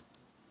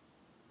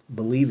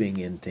believing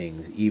in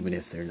things even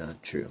if they're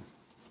not true.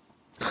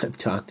 I've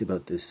talked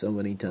about this so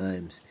many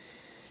times,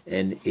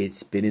 and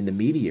it's been in the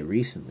media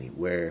recently,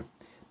 where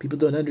people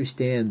don't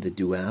understand the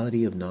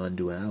duality of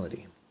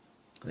non-duality.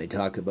 They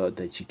talk about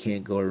that you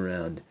can't go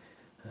around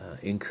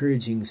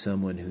encouraging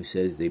someone who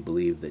says they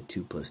believe that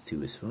 2 +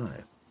 2 is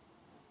 5.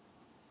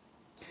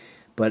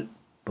 But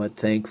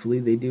thankfully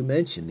they do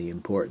mention the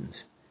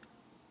importance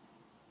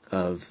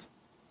of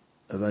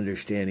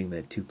understanding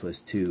that 2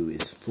 + 2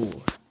 is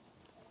 4.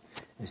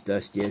 As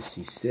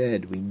Dostoevsky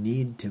said, we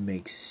need to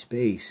make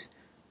space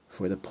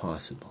for the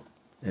possible.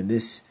 And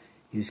this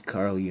is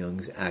Carl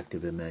Jung's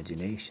active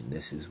imagination.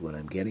 This is what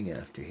I'm getting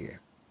after here.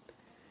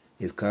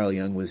 If Carl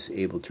Jung was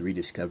able to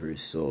rediscover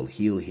his soul,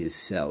 heal his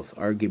self,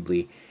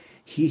 arguably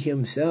he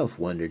himself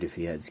wondered if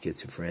he had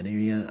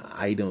schizophrenia.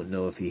 I don't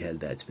know if he had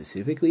that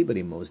specifically, but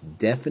he most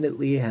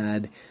definitely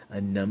had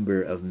a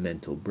number of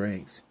mental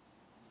breaks.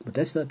 But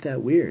that's not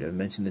that weird. I've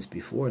mentioned this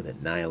before,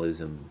 that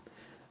nihilism,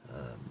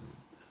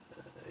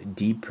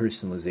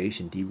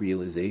 depersonalization,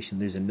 derealization,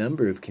 there's a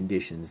number of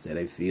conditions that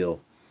I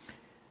feel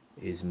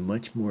is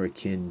much more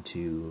akin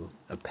to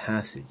a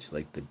passage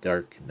like the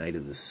dark night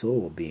of the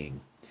soul,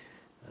 being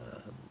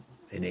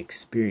an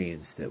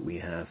experience that we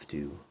have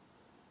to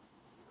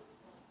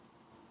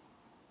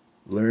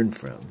learn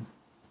from,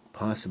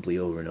 possibly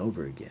over and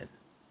over again.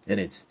 And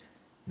it's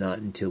not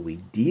until we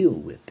deal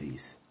with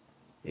these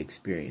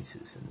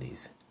experiences and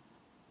these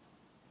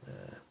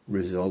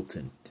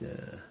resultant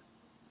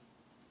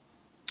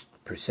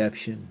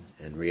perception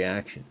and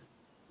reaction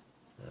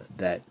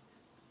that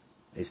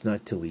it's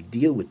not till we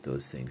deal with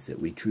those things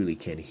that we truly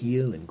can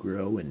heal and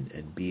grow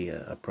and be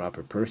a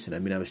proper person. I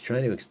mean, I was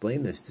trying to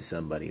explain this to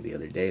somebody the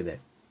other day, that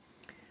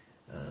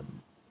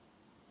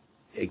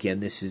again,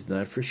 this is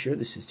not for sure,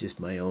 this is just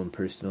my own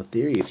personal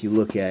theory. If you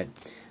look at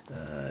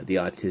the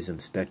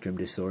autism spectrum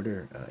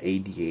disorder,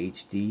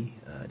 ADHD,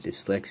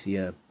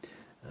 dyslexia,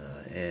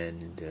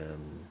 and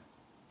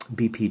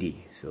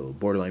BPD, so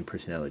borderline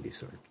personality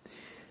disorder.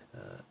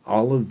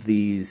 All of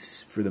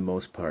these, for the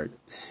most part,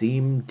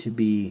 seem to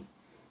be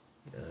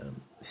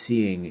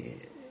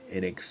seeing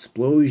an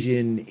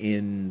explosion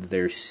in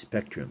their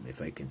spectrum,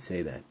 if I can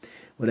say that.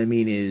 What I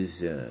mean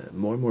is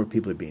more and more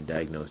people are being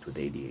diagnosed with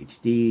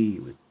ADHD,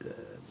 with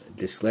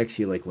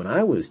dyslexia. Like when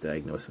I was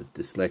diagnosed with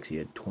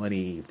dyslexia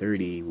 20,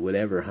 30,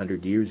 whatever,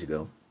 100 years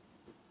ago,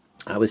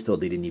 I was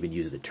told they didn't even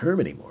use the term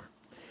anymore,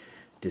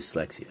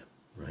 dyslexia,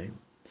 right?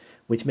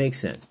 Which makes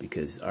sense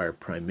because our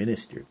prime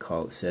minister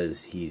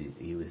says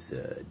he was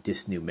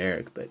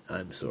dysnumeric, but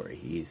I'm sorry,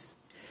 he's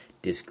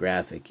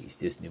dysgraphic, he's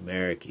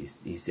dysnumeric,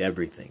 he's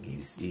everything.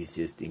 He's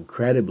just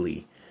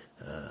incredibly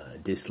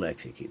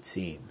dyslexic, it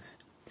seems.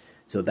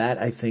 So that,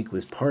 I think,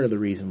 was part of the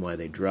reason why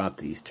they dropped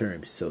these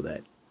terms, so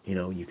that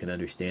you can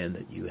understand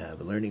that you have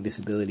a learning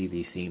disability.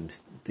 These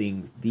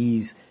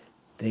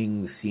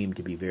things seem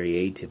to be very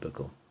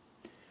atypical,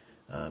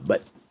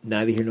 but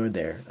neither here nor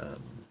there.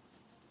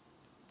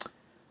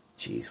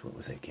 What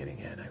was I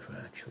getting at? I've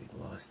actually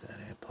lost that.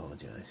 I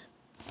apologize.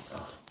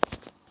 Oh,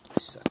 I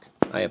suck.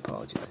 I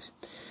apologize.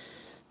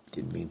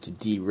 Didn't mean to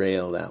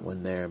derail that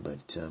one there,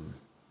 but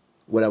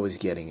what I was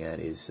getting at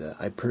is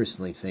I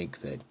personally think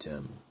that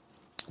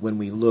when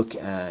we look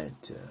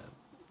at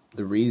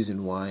the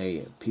reason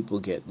why people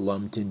get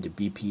lumped into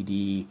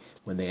BPD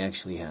when they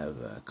actually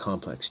have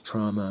complex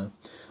trauma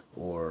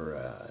or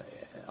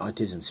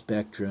autism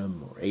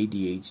spectrum or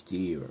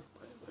ADHD or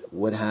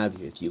what have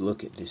you, if you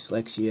look at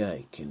dyslexia,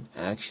 it can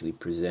actually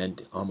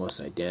present almost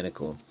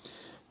identical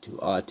to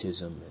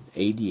autism and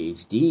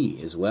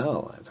ADHD as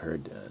well. I've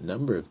heard a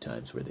number of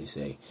times where they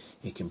say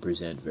it can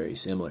present very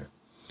similar.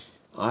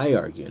 I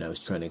argue, and I was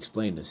trying to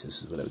explain this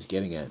is what I was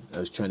getting at, I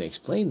was trying to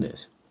explain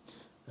this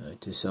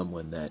to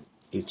someone that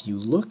if you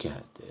look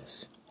at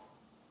this,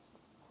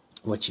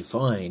 what you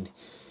find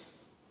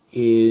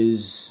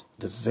is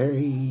the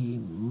very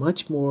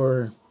much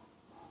more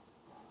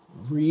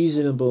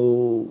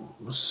reasonable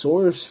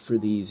source for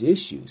these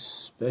issues,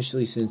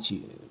 especially since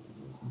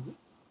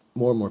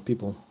more and more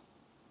people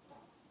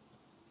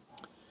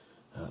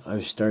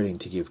are starting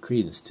to give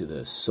credence to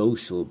the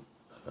social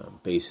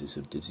basis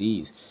of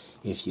disease.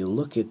 If you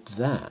look at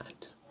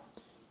that,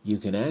 you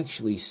can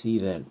actually see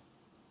that.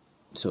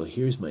 So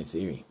here's my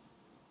theory.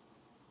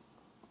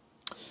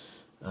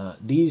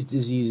 These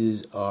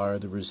diseases are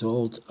the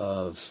result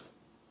of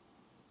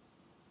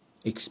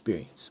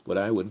experience, what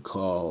I would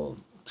call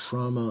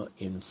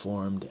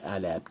trauma-informed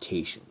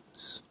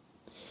adaptations.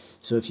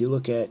 So if you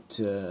look at,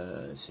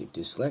 say,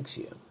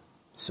 dyslexia,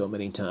 so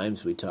many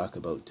times we talk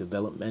about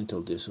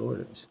developmental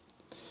disorders.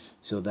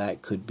 So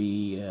that could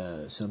be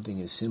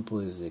something as simple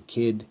as a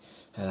kid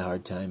had a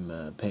hard time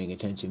paying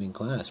attention in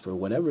class for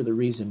whatever the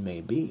reason may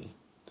be.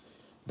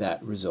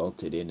 That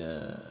resulted in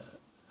a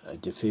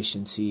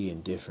deficiency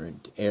in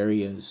different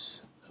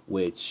areas,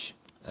 which,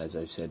 as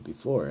I've said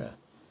before,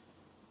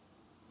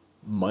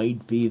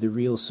 might be the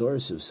real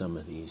source of some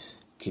of these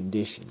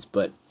conditions.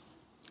 But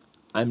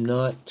I'm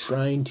not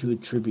trying to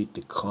attribute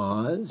the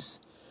cause.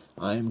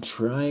 I'm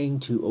trying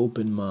to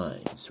open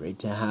minds, right,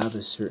 to have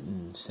a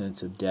certain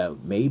sense of doubt.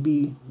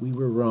 Maybe we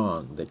were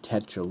wrong, the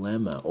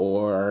tetralemma,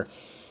 or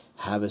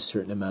have a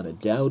certain amount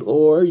of doubt,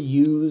 or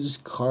use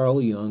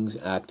Carl Jung's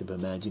active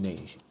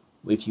imagination.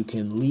 If you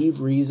can leave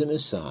reason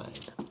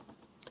aside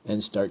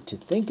and start to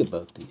think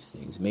about these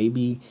things,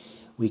 maybe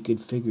we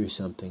could figure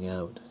something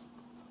out.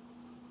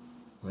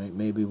 Right?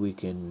 Maybe we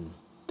can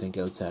think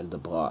outside of the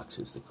box,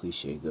 as the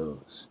cliche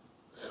goes.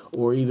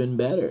 Or even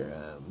better,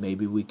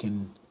 maybe we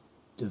can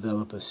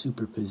develop a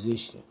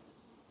superposition.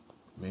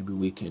 Maybe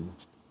we can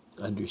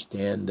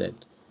understand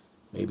that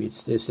maybe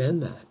it's this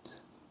and that.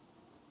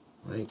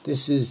 Right?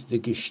 This is the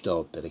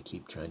gestalt that I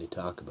keep trying to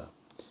talk about.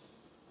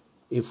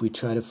 If we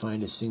try to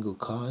find a single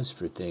cause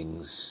for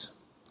things,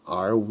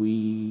 are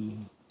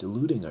we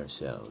deluding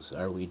ourselves?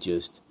 Are we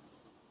just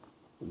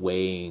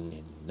weighing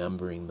and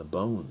numbering the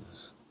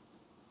bones?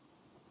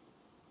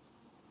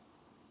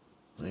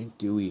 Right?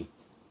 Do we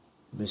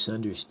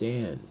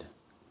misunderstand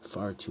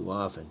far too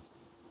often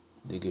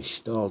the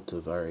gestalt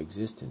of our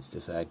existence,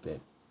 the fact that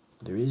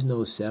there is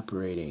no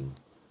separating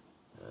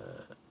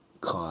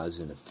cause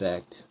and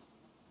effect?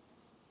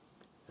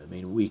 I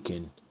mean, we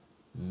can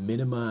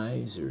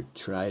minimize or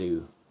try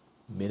to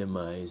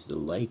minimize the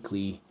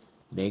likely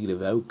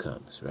negative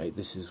outcomes, right?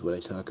 This is what I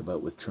talk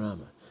about with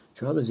trauma.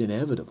 Trauma is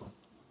inevitable.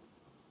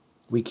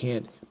 We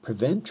can't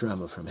prevent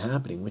trauma from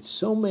happening, which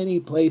so many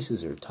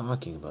places are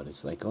talking about.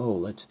 It's like, oh,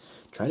 let's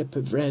try to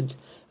prevent,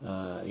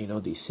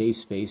 these safe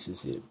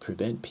spaces that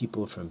prevent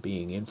people from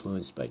being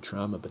influenced by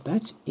trauma. But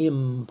that's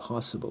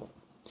impossible.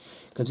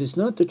 Because it's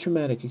not the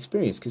traumatic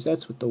experience, because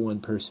that's what the one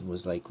person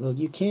was like, well,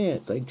 you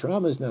can't. Like,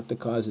 trauma is not the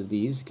cause of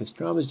these, because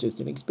trauma is just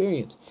an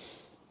experience.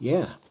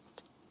 Yeah,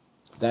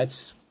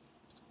 that's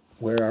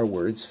where our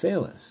words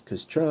fail us.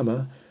 Because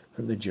trauma,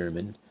 from the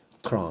German,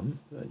 Traum,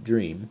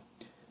 dream,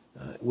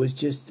 was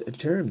just a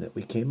term that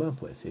we came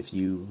up with. If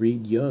you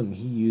read Jung,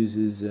 he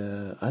uses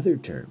other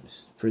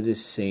terms for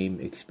this same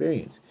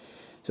experience.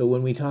 So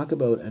when we talk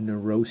about a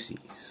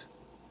neuroses,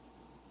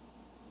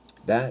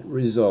 that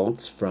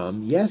results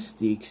from, yes,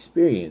 the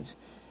experience,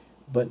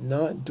 but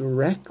not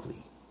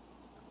directly.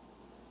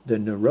 The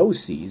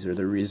neuroses, or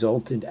the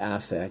resultant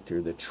affect,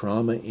 or the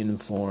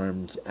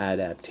trauma-informed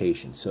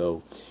adaptation.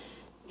 So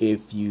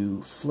if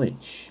you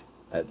flinch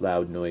at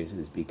loud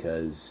noises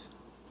because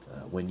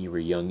when you were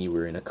young you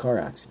were in a car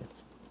accident,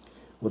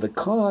 well,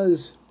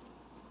 the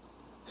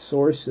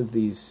source of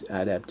these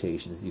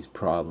adaptations, these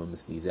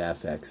problems, these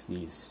affects,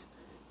 these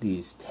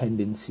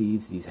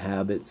tendencies, these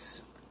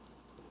habits,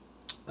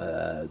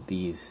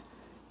 these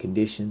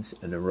conditions,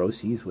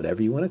 neuroses,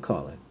 whatever you want to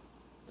call it,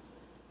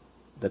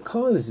 the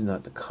cause is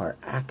not the car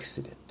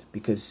accident,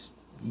 because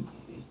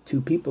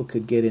two people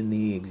could get in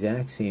the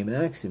exact same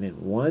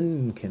accident.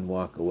 One can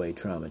walk away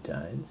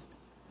traumatized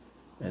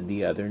and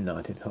the other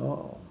not at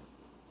all.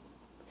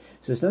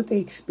 So it's not the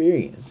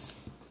experience,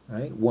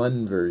 right?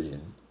 One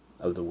version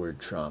of the word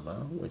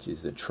trauma, which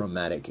is the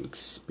traumatic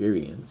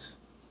experience,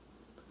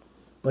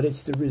 but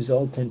it's the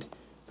resultant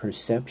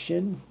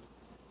perception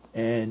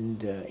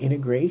and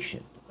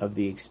integration of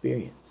the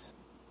experience.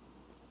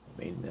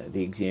 I mean,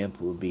 the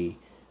example would be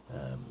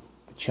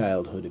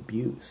childhood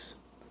abuse.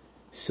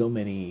 So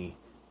many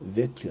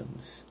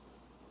victims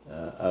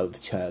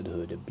of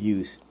childhood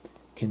abuse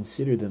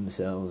consider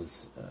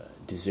themselves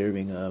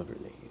deserving of, or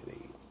they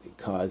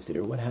caused it,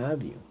 or what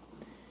have you.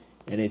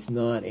 And it's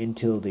not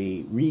until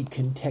they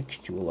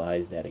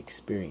recontextualize that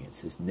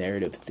experience, this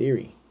narrative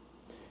theory,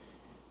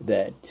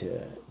 that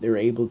they're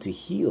able to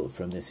heal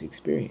from this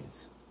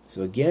experience.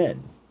 So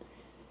again,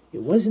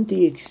 it wasn't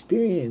the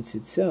experience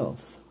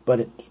itself,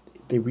 but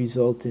the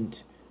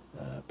resultant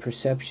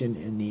perception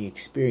and the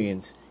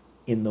experience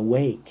in the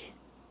wake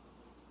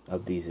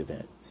of these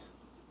events.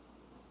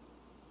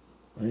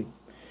 Right?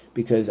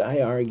 Because I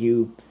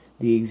argue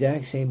the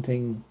exact same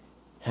thing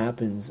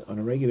happens on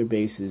a regular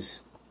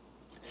basis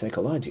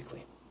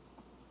psychologically.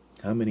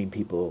 How many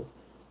people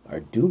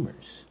are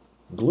doomers,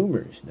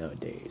 gloomers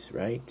nowadays,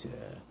 right?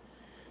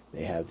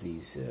 They have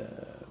these,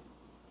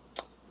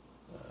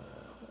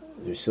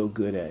 they're so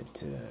good at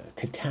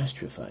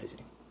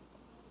catastrophizing.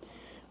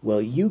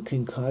 Well, you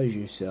can cause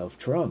yourself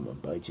trauma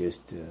by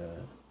just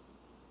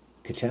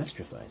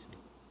catastrophizing,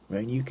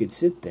 right? You could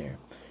sit there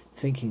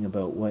thinking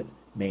about what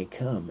may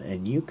come,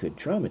 and you could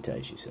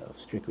traumatize yourself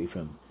strictly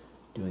from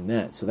doing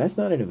that. So that's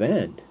not an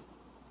event.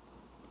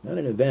 Not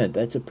an event,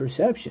 that's a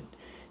perception.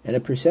 And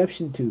a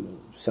perception to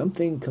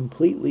something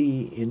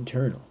completely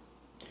internal.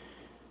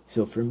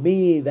 So for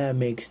me, that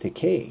makes the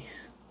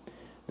case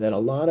that a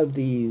lot of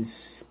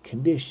these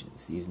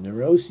conditions, these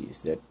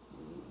neuroses that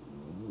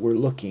we're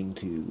looking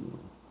to,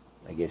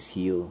 I guess,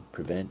 heal,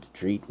 prevent,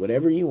 treat,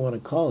 whatever you want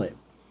to call it,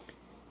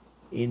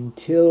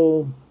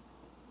 until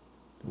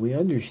we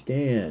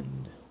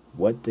understand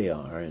what they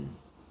are and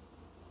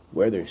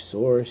where they're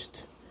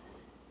sourced,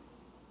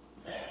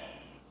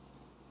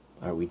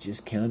 are we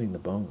just counting the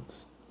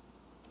bones?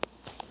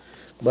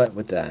 But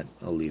with that,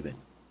 I'll leave it.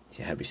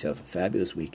 You have yourself a fabulous week.